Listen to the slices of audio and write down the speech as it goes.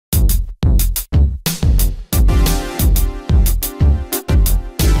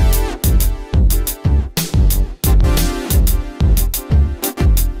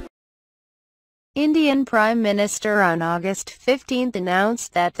Indian Prime Minister on August 15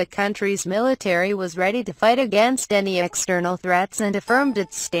 announced that the country's military was ready to fight against any external threats and affirmed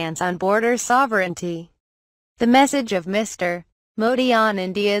its stance on border sovereignty. The message of Mr. Modi on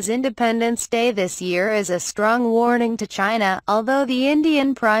India's Independence Day this year is a strong warning to China, although the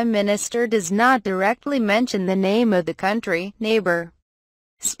Indian Prime Minister does not directly mention the name of the country neighbor.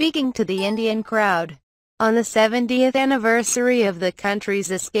 Speaking to the Indian crowd on the 70th anniversary of the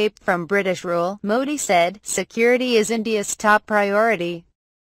country's escape from British rule, Modi said, "Security is India's top priority.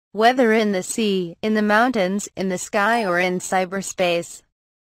 Whether in the sea, in the mountains, in the sky or in cyberspace,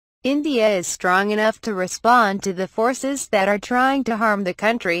 India is strong enough to respond to the forces that are trying to harm the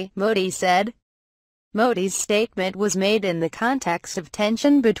country," Modi said. Modi's statement was made in the context of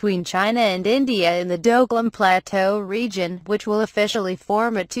tension between China and India in the Doklam Plateau region, which will officially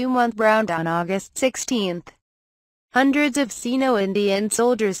form a two-month round on August 16. Hundreds of Sino-Indian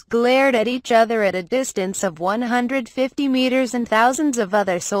soldiers glared at each other at a distance of 150 meters and thousands of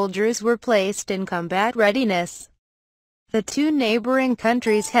other soldiers were placed in combat readiness. The two neighboring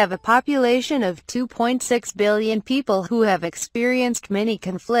countries have a population of 2.6 billion people who have experienced many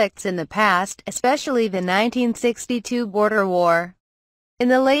conflicts in the past, especially the 1962 border war. In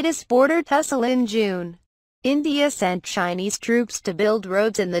the latest border tussle in June, India sent Chinese troops to build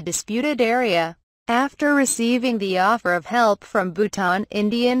roads in the disputed area. After receiving the offer of help from Bhutan,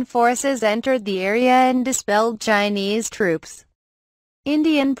 Indian forces entered the area and dispelled Chinese troops.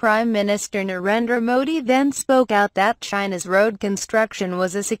 Indian Prime Minister Narendra Modi then spoke out that China's road construction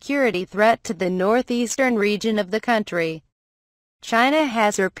was a security threat to the northeastern region of the country. China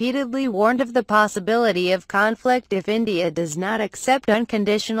has repeatedly warned of the possibility of conflict if India does not accept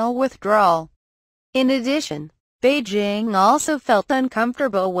unconditional withdrawal. In addition, Beijing also felt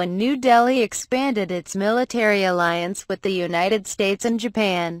uncomfortable when New Delhi expanded its military alliance with the United States and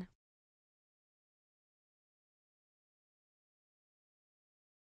Japan.